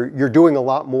 but you're doing a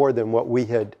lot more than what we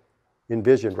had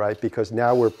envisioned, right? Because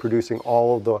now we're producing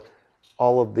all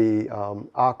of the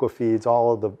aqua feeds,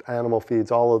 all of the animal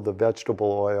feeds, all of the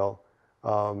vegetable oil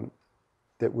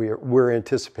that we're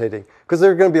anticipating. Because there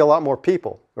are going to be a lot more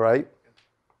people, right?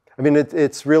 I mean,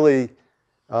 it's really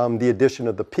the addition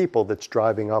of the people that's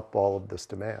driving up all of this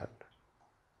demand.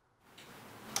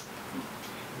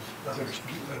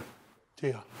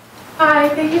 Tia. Hi,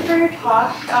 thank you for your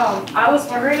talk. I was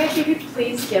wondering if you could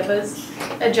please give us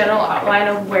a general outline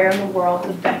of where in the world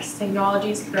the BECCS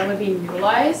technology is currently being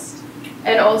utilized,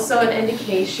 and also an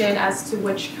indication as to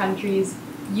which countries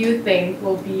you think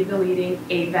will be the leading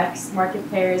AVEX market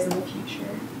players in the future.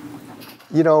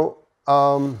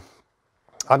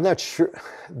 I'm not sure.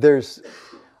 There's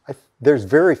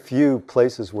very few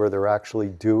places where they're actually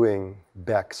doing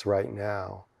BECCS right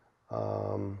now.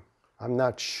 I'm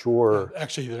not sure.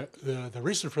 Actually, the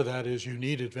reason for that is you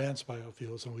need advanced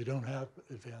biofuels, and we don't have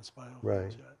advanced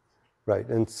biofuels yet. Right,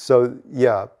 and so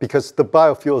yeah, because the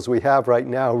biofuels we have right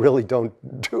now really don't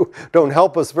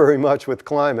help us very much with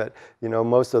climate.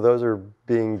 Most of those are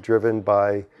being driven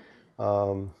by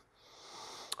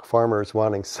farmers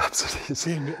wanting subsidies.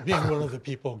 Being one of the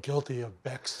people guilty of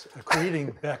BECCS,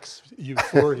 creating BECCS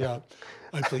euphoria,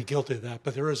 I plead guilty of that.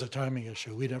 But there is a timing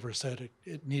issue. We never said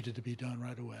it needed to be done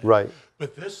right away. Right.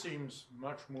 But this seems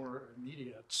much more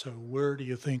immediate. So where do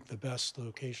you think the best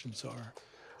locations are?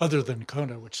 Other than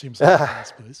Kona, which seems like the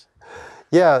best place.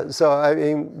 Yeah, so I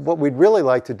mean, what we'd really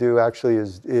like to do actually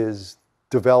is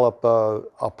develop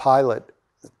a pilot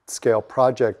scale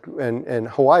project, and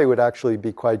Hawaii would actually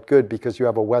be quite good because you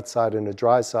have a wet side and a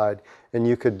dry side, and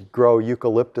you could grow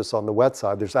eucalyptus on the wet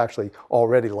side. There's actually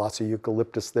already lots of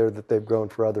eucalyptus there that they've grown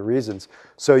for other reasons.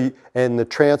 And the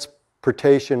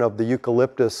transportation of the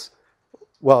eucalyptus,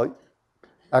 well,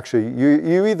 actually,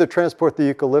 you either transport the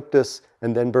eucalyptus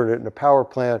and then burn it in a power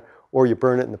plant, or you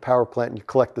burn it in the power plant and you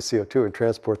collect the CO2 and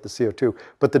transport the CO2.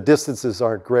 But the distances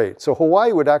aren't great. So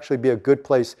Hawaii would actually be a good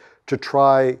place to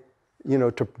try,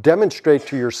 to demonstrate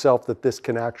to yourself that this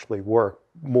can actually work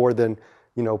more than,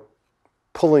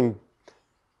 pulling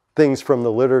things from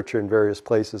the literature in various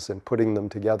places and putting them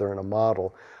together in a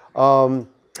model. I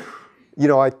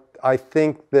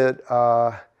think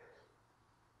that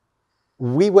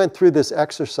we went through this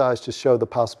exercise to show the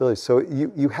possibilities. So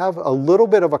you have a little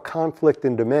bit of a conflict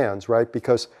in demands, right?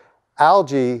 Because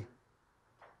algae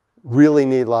really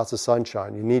need lots of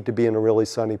sunshine. You need to be in a really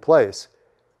sunny place.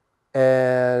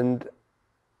 And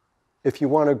if you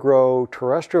want to grow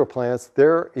terrestrial plants,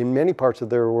 in many parts of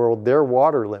the world, they're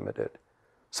water limited.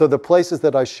 So the places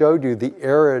that I showed you, the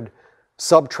arid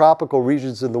subtropical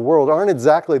regions in the world, aren't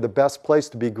exactly the best place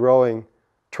to be growing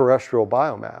terrestrial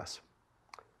biomass.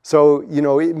 So,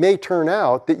 it may turn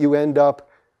out that you end up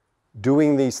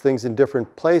doing these things in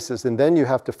different places, and then you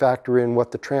have to factor in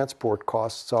what the transport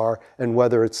costs are and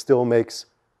whether it still makes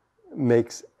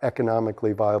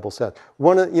economically viable sense.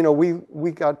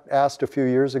 We got asked a few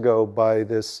years ago by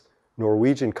this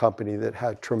Norwegian company that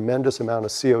had tremendous amount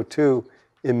of CO2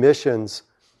 emissions,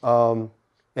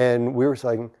 and we were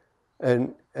saying,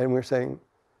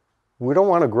 we don't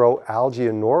want to grow algae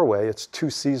in Norway. It's too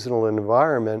seasonal an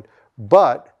environment.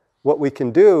 But what we can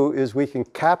do is we can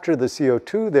capture the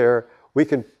CO2 there. We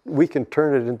can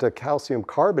turn it into calcium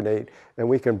carbonate, and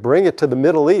we can bring it to the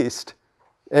Middle East.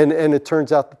 And it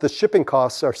turns out that the shipping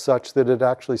costs are such that it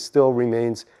actually still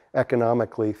remains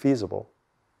economically feasible.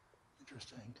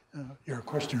 Interesting. Your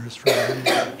question is from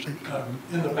actually,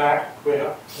 in the back, way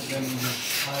up, and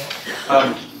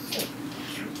then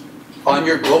on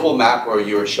your global map where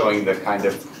you were showing the kind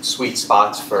of sweet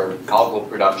spots for algal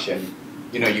production,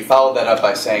 you followed that up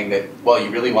by saying that, well, you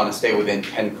really want to stay within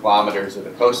 10 kilometers of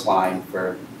the coastline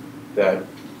for the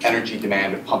energy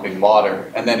demand of pumping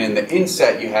water. And then in the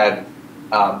inset, you had,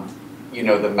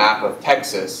 the map of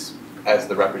Texas as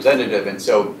the representative. And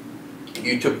so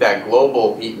you took that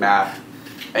global heat map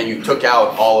and you took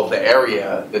out all of the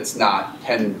area that's not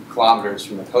 10 kilometers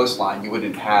from the coastline. You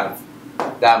wouldn't have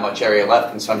that much area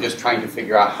left. And so I'm just trying to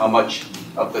figure out how much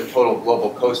of the total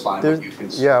global coastline would you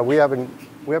consider. Yeah, we haven't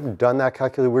done that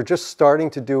calculation. We're just starting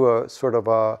to do a sort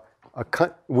of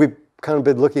we've kind of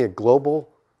been looking at global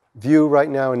view right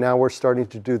now, and now we're starting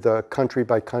to do the country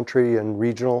by country and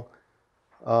regional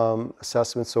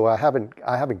assessments. So I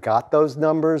haven't got those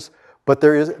numbers, but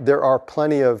there are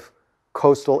plenty of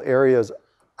coastal areas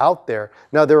out there.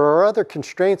 Now there are other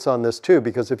constraints on this too,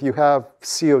 because if you have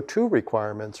CO2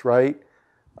 requirements, right,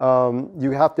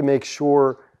 you have to make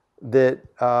sure that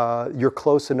you're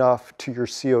close enough to your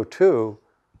CO2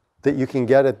 that you can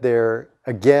get it there,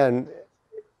 again,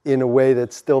 in a way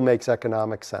that still makes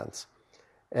economic sense.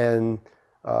 And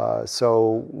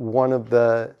so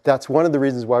that's one of the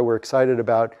reasons why we're excited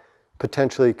about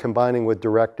potentially combining with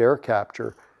direct air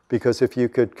capture, because if you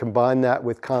could combine that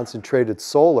with concentrated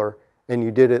solar, and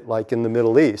you did it like in the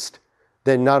Middle East,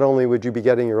 then not only would you be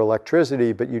getting your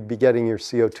electricity, but you'd be getting your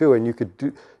CO2, and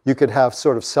you could have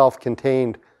sort of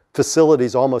self-contained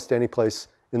facilities almost any place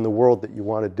in the world that you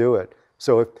want to do it.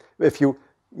 So if you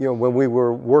know, when we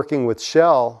were working with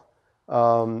Shell,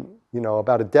 you know,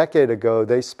 about a decade ago,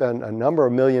 they spent a number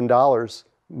of millions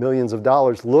of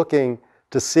dollars looking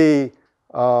to see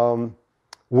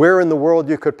where in the world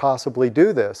you could possibly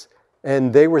do this.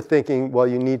 And they were thinking, well,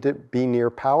 you need to be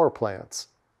near power plants,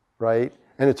 right?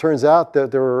 And it turns out that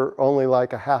there were only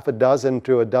like a half a dozen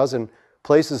to a dozen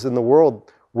places in the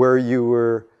world where you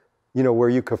were, you know, where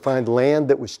you could find land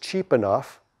that was cheap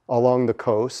enough along the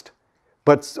coast,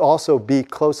 but also be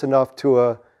close enough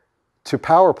to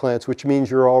power plants, which means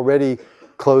you're already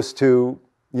close to,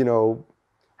 you know,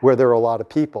 where there are a lot of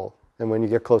people. And when you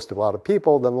get close to a lot of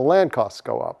people, then the land costs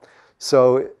go up.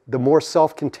 So the more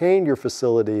self-contained your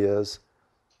facility is,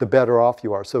 the better off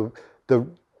you are. So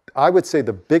I would say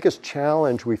the biggest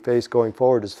challenge we face going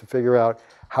forward is to figure out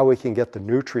how we can get the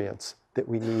nutrients that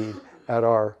we need at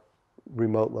our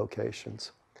remote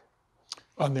locations.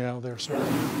 On the aisle there, sir.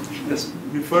 Yes,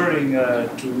 referring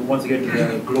to, once again, to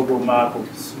the global map of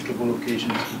suitable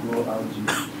locations to grow algae,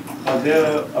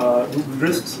 do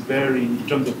risks vary in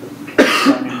terms of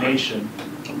contamination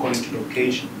according to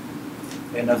location?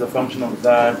 And as a function of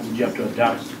that, would you have to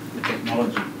adapt the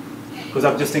technology? Because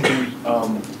I'm just thinking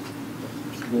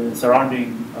the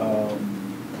surrounding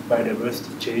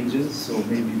biodiversity changes, so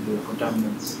maybe the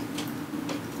contaminants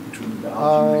to the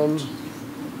algae.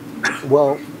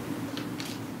 Well,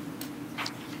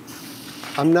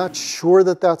 I'm not sure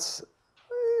that that's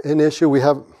an issue. We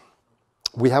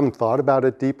haven't thought about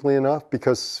it deeply enough,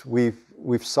 because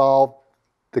we've solved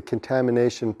the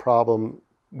contamination problem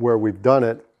where we've done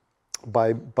it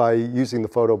by using the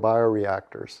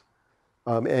photobioreactors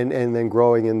and then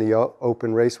growing in the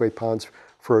open raceway ponds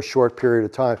for a short period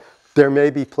of time. There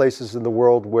may be places in the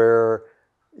world where,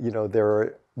 you know,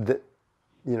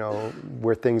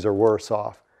 where things are worse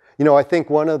off. You know, I think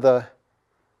one of the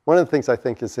things I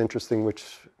think is interesting,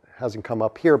 which hasn't come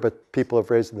up here, but people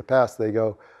have raised in the past, they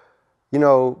go, you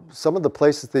know, some of the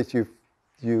places that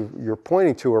you're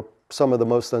pointing to are some of the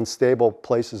most unstable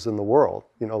places in the world,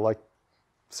 you know, like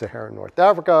Saharan North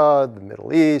Africa, the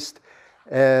Middle East.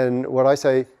 And what I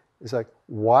say is, like,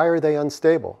 why are they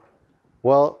unstable?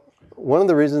 Well, one of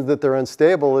the reasons that they're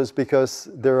unstable is because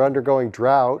they're undergoing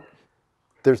drought.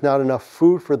 There's not enough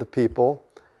food for the people,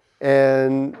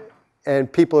 and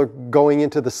people are going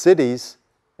into the cities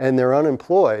and they're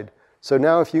unemployed. So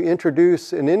now if you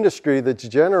introduce an industry that's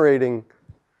generating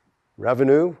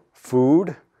revenue,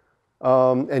 food,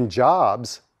 and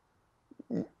jobs,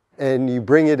 and you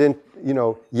bring it in, you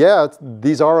know, yeah,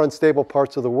 these are unstable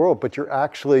parts of the world, but you're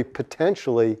actually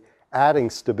potentially adding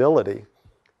stability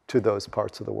to those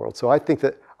parts of the world. So I think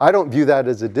that, I don't view that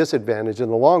as a disadvantage. In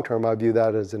the long term, I view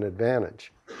that as an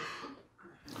advantage.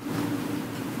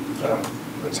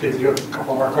 Let's see if you have a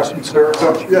couple more questions, sir.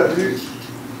 So, yeah, do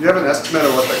you have an estimate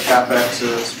of what the CapEx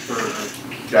is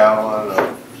per gallon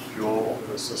of fuel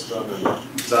in the system, and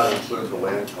does that include the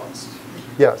land cost?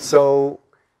 Yeah, so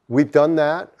we've done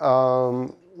that.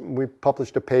 We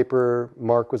published a paper,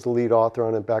 Mark was the lead author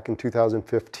on it back in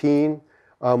 2015,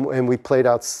 and we played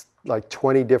out like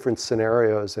 20 different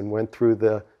scenarios and went through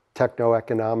the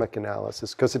techno-economic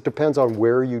analysis, because it depends on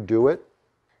where you do it,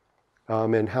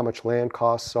 and how much land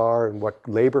costs are and what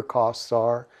labor costs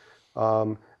are.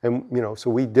 And you know,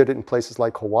 so we did it in places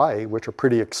like Hawaii, which are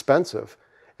pretty expensive,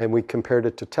 and we compared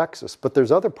it to Texas. But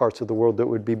there's other parts of the world that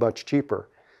would be much cheaper.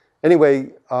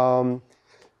 Anyway,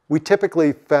 we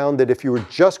typically found that if you were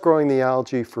just growing the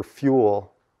algae for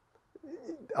fuel,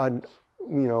 on,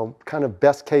 you know, kind of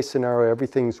best case scenario,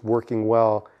 everything's working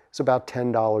well, it's about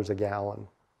 $10 a gallon.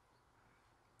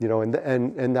 You know,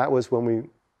 and that was when we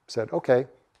said, okay,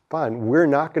 fine, we're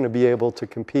not going to be able to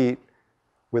compete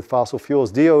with fossil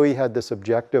fuels. DOE had this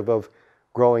objective of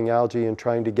growing algae and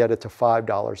trying to get it to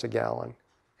 $5 a gallon.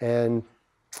 And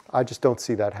I just don't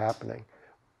see that happening.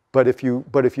 But if you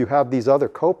have these other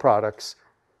co-products,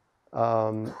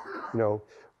 you know,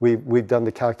 we've done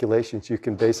the calculations. You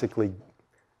can basically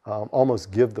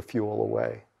almost give the fuel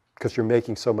away, because you're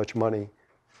making so much money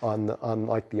on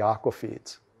like the aqua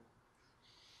feeds.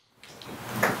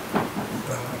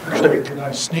 Actually, can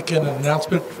I sneak in an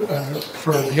announcement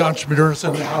for the entrepreneurs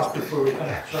in the house before we kind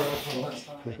of start off for the last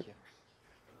time? Thank you.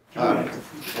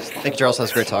 Thank you, Charles. That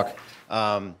was a great talk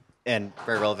and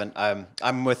very relevant. My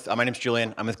name's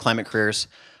Julian. I'm with Climate Careers.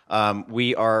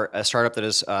 We are a startup that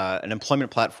is an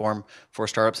employment platform for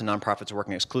startups and nonprofits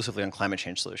working exclusively on climate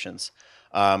change solutions.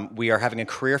 We are having a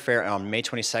career fair on May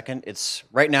 22nd. It's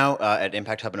right now at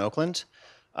Impact Hub in Oakland,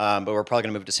 but we're probably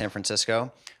going to move to San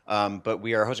Francisco. But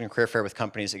we are hosting a career fair with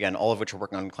companies, again, all of which are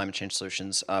working on climate change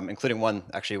solutions, including one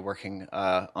actually working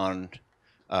on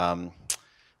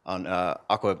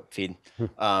aqua feed.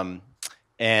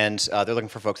 And they're looking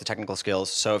for folks with technical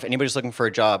skills. So if anybody's looking for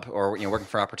a job or working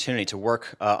for an opportunity to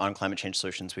work on climate change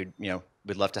solutions, we'd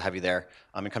love to have you there.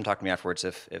 And come talk to me afterwards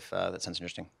if that sounds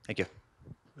interesting. Thank you.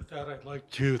 With that, I'd like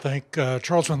to thank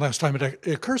Charles one last time. It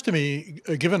occurs to me,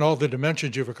 given all the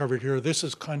dimensions you've covered here, this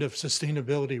is kind of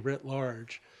sustainability writ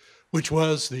large, which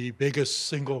was the biggest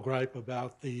single gripe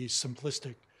about the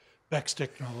simplistic BECS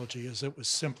technology, is it was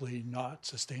simply not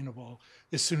sustainable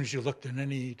as soon as you looked in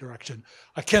any direction.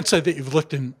 I can't say that you've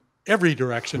looked in every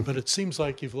direction, but it seems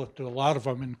like you've looked at a lot of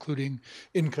them, including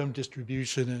income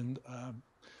distribution and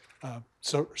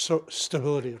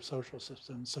stability of social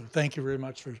systems. So thank you very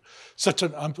much for such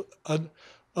an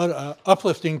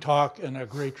uplifting talk and a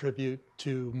great tribute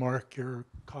to Mark, your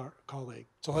colleague.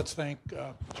 So let's thank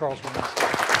Charles.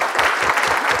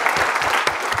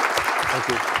 Thank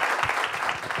you.